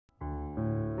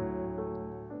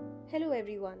Hello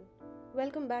everyone,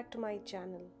 welcome back to my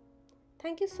channel.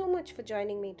 Thank you so much for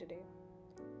joining me today.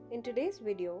 In today's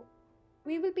video,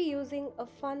 we will be using a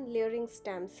fun layering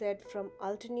stamp set from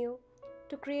Alteneo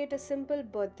to create a simple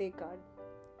birthday card.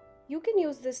 You can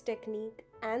use this technique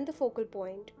and the focal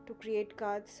point to create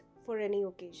cards for any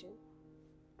occasion.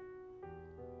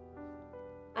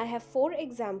 I have 4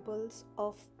 examples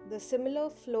of the similar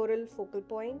floral focal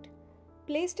point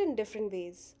placed in different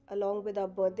ways along with our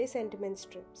birthday sentiment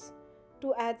strips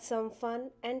to add some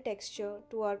fun and texture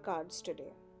to our cards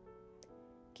today.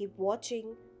 Keep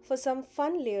watching for some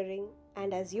fun layering,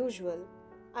 and as usual,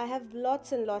 I have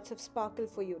lots and lots of sparkle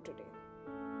for you today.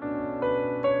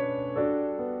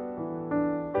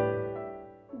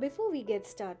 Before we get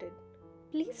started,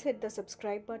 please hit the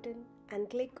subscribe button and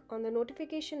click on the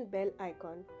notification bell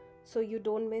icon so you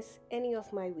don't miss any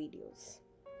of my videos.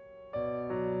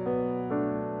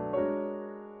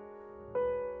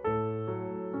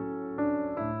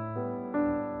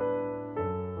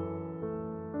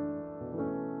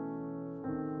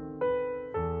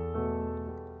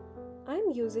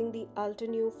 I'm using the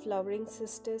Alteneo Flowering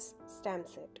Sisters stamp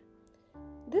set.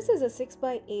 This is a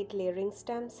 6x8 layering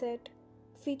stamp set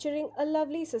featuring a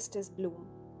lovely sisters bloom.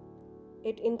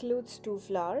 It includes 2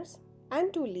 flowers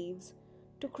and 2 leaves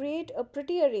to create a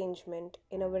pretty arrangement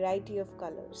in a variety of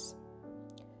colors.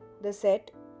 The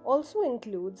set also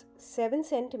includes 7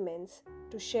 sentiments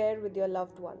to share with your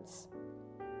loved ones.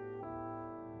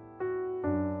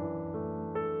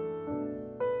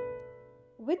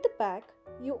 With the pack,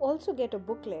 you also get a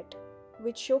booklet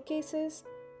which showcases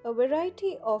a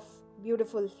variety of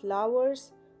beautiful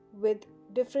flowers with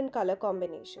different color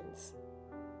combinations,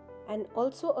 and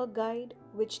also a guide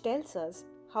which tells us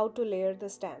how to layer the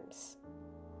stamps.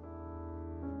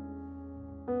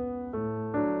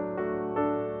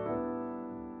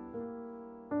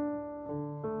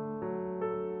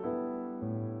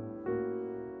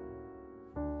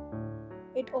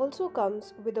 It also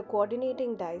comes with a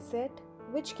coordinating die set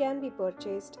which can be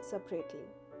purchased separately.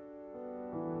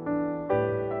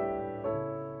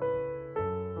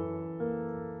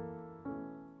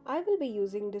 I will be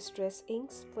using distress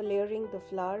inks for layering the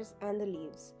flowers and the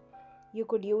leaves. You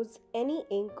could use any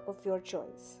ink of your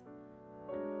choice.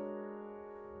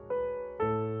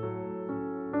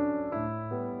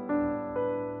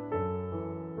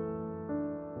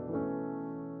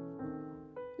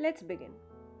 Let's begin.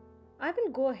 I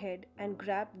will go ahead and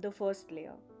grab the first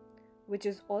layer, which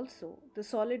is also the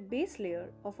solid base layer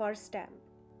of our stamp.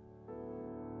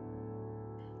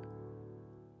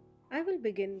 I will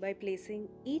begin by placing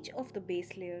each of the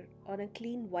base layer on a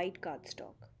clean white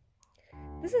cardstock.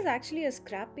 This is actually a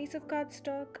scrap piece of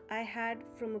cardstock I had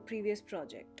from a previous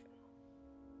project.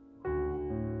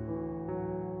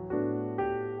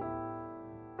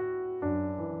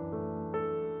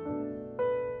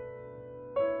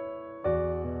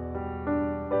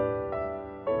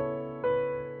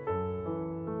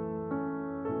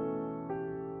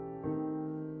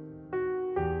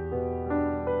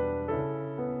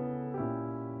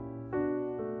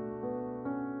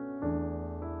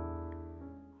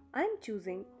 I am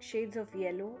choosing shades of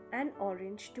yellow and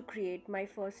orange to create my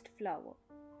first flower.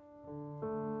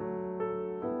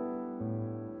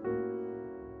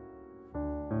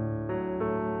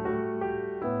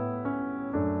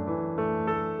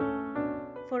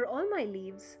 For all my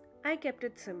leaves, I kept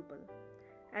it simple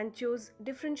and chose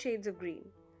different shades of green,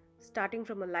 starting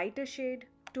from a lighter shade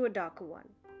to a darker one.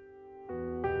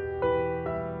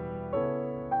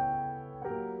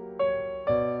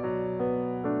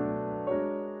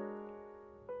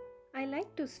 I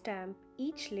like to stamp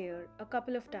each layer a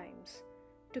couple of times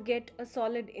to get a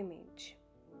solid image.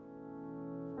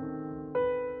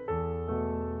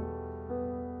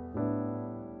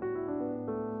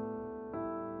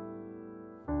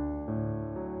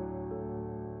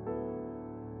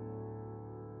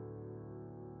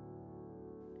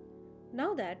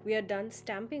 Now that we are done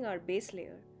stamping our base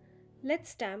layer, let's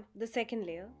stamp the second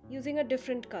layer using a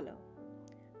different color,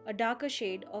 a darker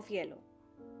shade of yellow.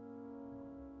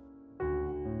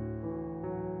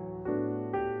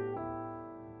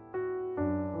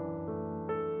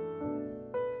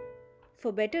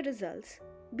 For better results,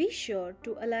 be sure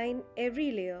to align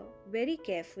every layer very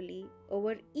carefully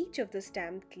over each of the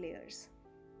stamped layers.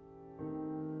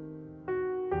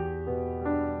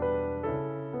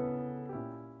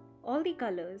 All the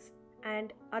colors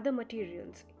and other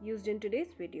materials used in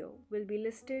today's video will be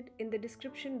listed in the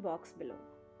description box below.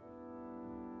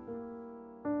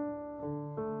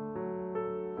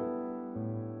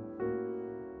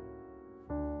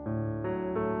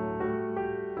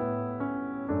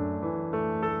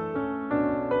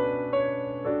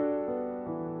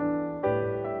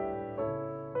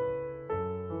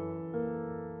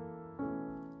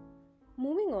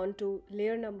 on to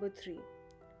layer number 3.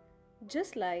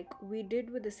 Just like we did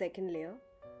with the second layer,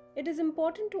 it is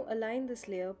important to align this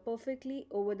layer perfectly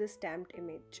over the stamped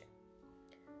image.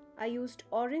 I used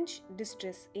orange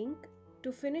distress ink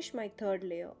to finish my third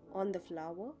layer on the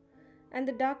flower and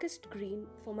the darkest green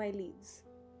for my leaves.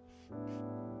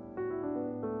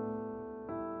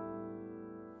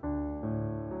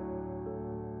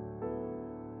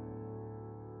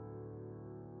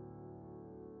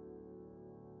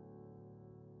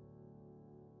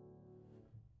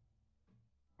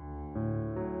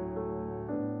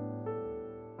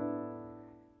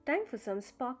 Time for some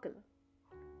sparkle.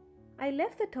 I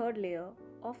left the third layer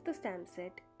of the stamp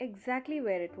set exactly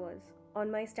where it was on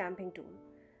my stamping tool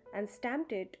and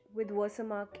stamped it with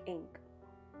Versamark ink.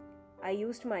 I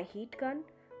used my heat gun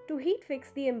to heat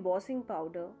fix the embossing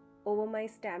powder over my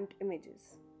stamped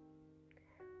images.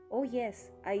 Oh yes,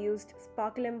 I used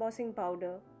sparkle embossing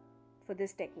powder for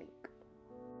this technique.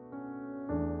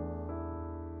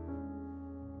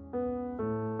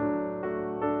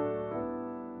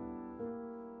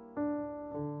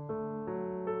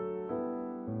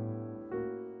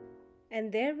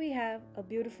 And there we have a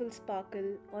beautiful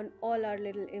sparkle on all our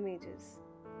little images.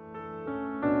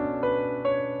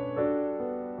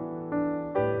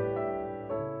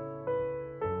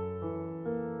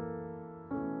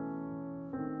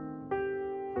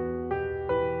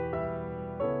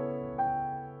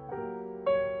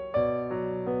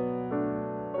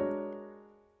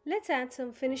 Let's add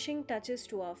some finishing touches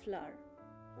to our flower.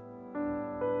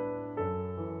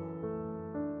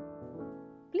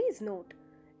 Please note,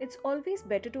 it's always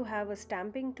better to have a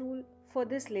stamping tool for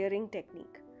this layering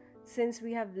technique, since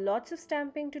we have lots of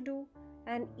stamping to do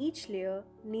and each layer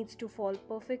needs to fall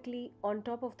perfectly on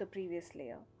top of the previous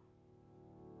layer.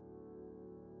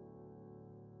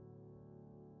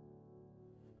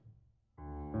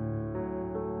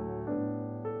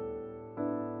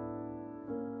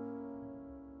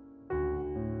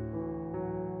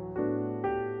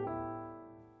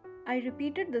 I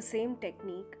repeated the same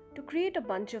technique to create a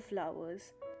bunch of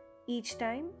flowers. Each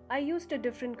time I used a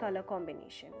different color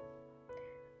combination.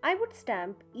 I would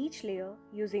stamp each layer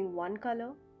using one color,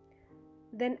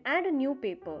 then add a new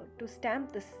paper to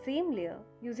stamp the same layer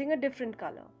using a different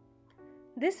color.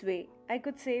 This way I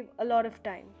could save a lot of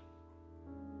time.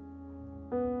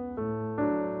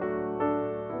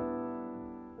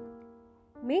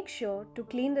 Make sure to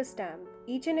clean the stamp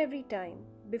each and every time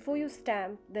before you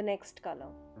stamp the next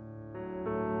color.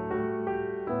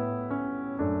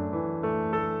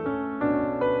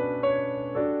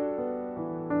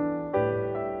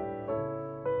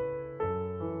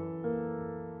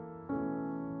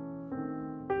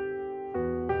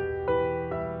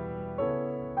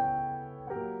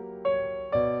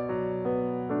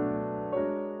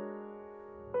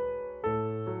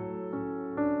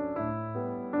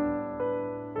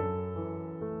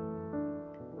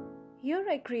 Here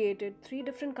I created 3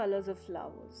 different colors of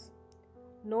flowers.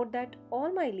 Note that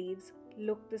all my leaves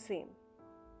look the same.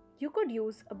 You could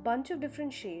use a bunch of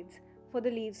different shades for the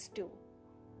leaves too.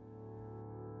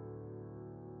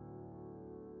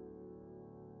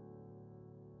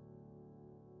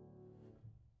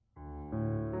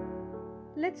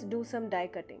 Let's do some die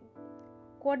cutting.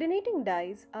 Coordinating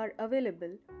dies are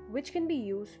available which can be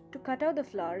used to cut out the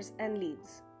flowers and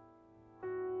leaves.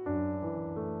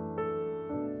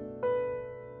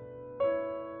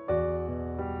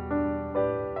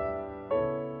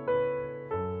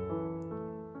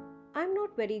 I'm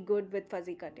not very good with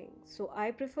fuzzy cutting, so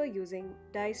I prefer using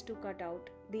dies to cut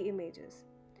out the images.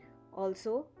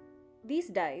 Also, these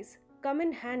dies come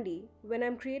in handy when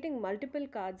I'm creating multiple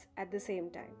cards at the same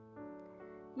time.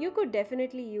 You could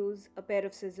definitely use a pair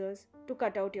of scissors to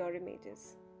cut out your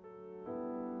images.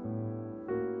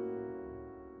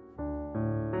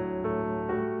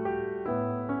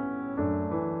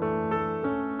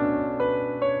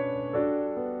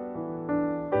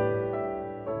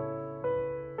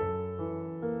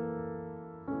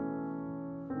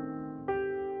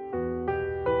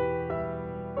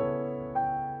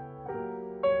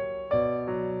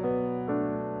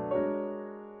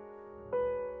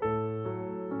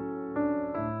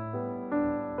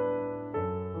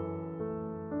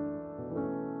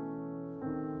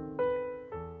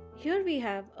 Here we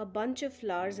have a bunch of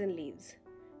flowers and leaves,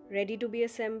 ready to be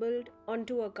assembled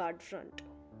onto a card front.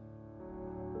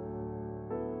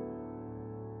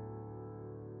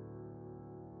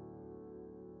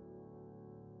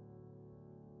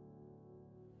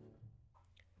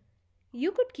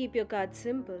 You could keep your card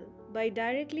simple by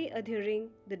directly adhering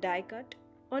the die cut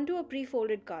onto a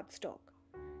pre-folded cardstock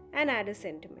and add a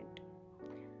sentiment.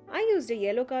 I used a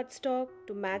yellow cardstock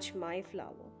to match my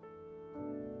flower.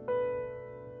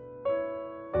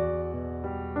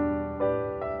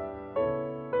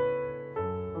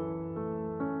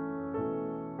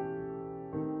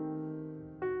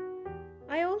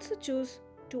 I also choose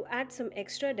to add some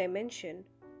extra dimension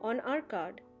on our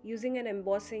card using an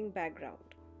embossing background.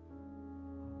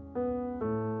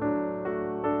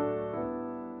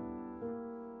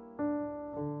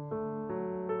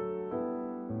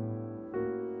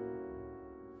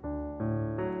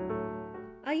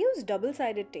 I use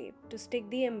double-sided tape to stick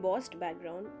the embossed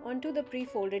background onto the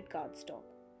pre-folded cardstock.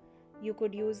 You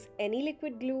could use any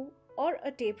liquid glue or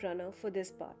a tape runner for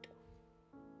this part.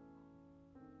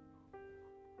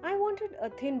 I wanted a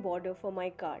thin border for my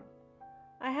card.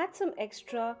 I had some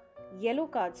extra yellow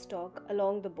cardstock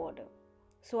along the border,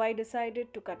 so I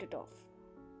decided to cut it off.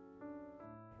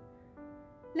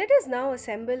 Let us now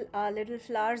assemble our little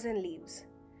flowers and leaves.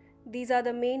 These are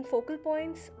the main focal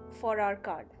points for our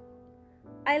card.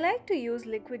 I like to use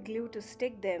liquid glue to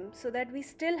stick them so that we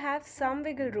still have some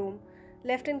wiggle room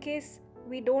left in case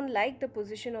we don't like the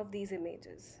position of these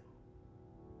images.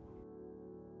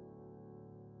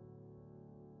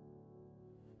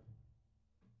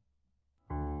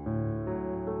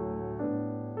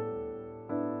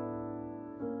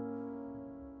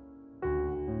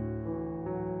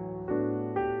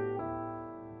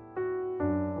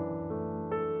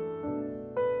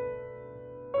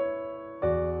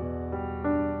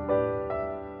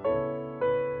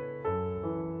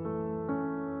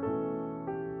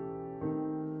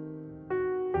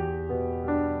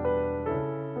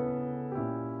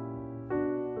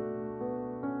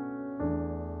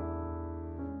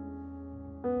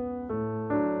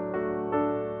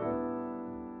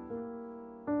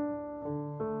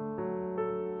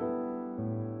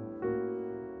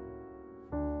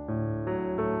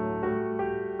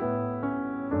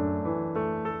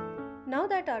 Now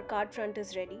that our card front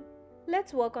is ready,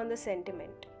 let's work on the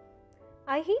sentiment.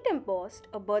 I heat embossed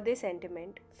a birthday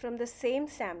sentiment from the same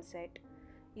stamp set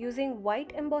using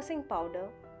white embossing powder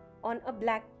on a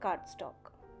black cardstock.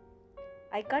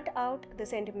 I cut out the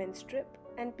sentiment strip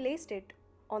and placed it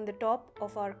on the top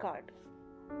of our card.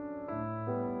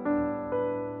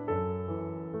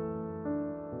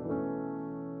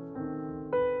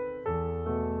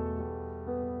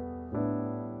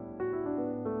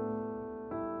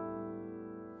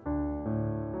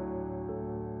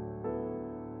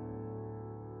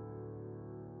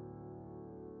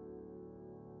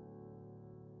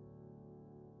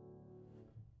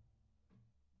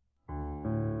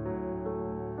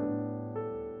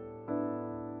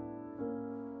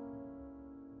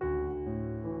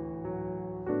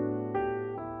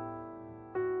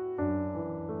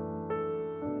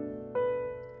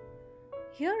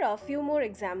 Here are a few more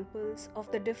examples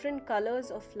of the different colors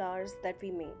of flowers that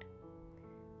we made.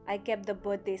 I kept the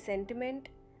birthday sentiment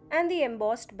and the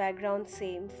embossed background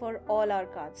same for all our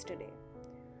cards today.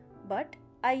 But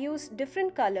I used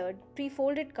different colored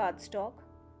pre-folded cardstock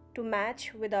to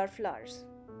match with our flowers.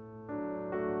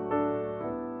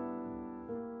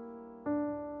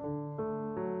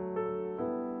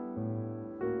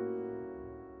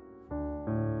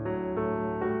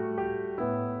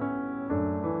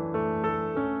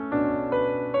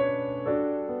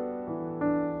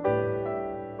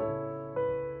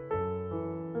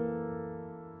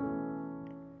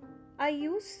 I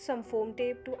used some foam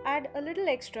tape to add a little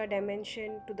extra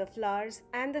dimension to the flowers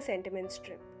and the sentiment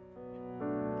strip.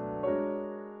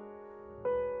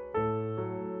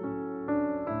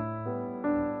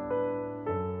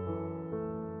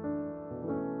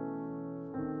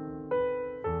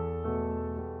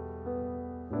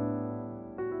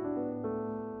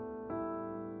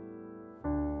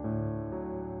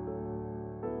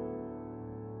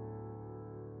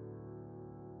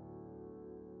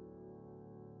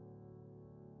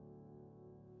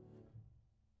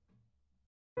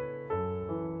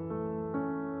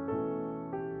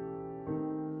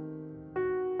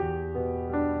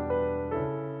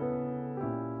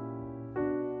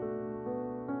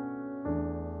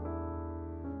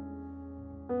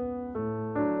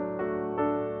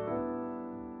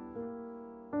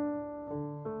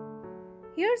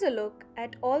 Here's a look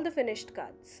at all the finished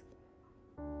cards.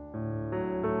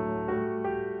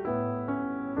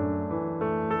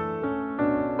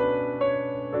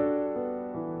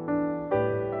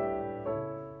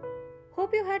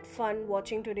 Hope you had fun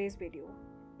watching today's video.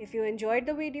 If you enjoyed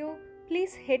the video,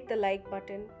 please hit the like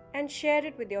button and share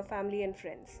it with your family and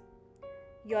friends.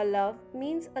 Your love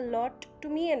means a lot to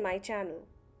me and my channel,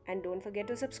 and don't forget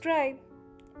to subscribe.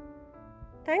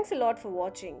 Thanks a lot for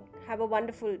watching. Have a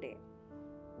wonderful day.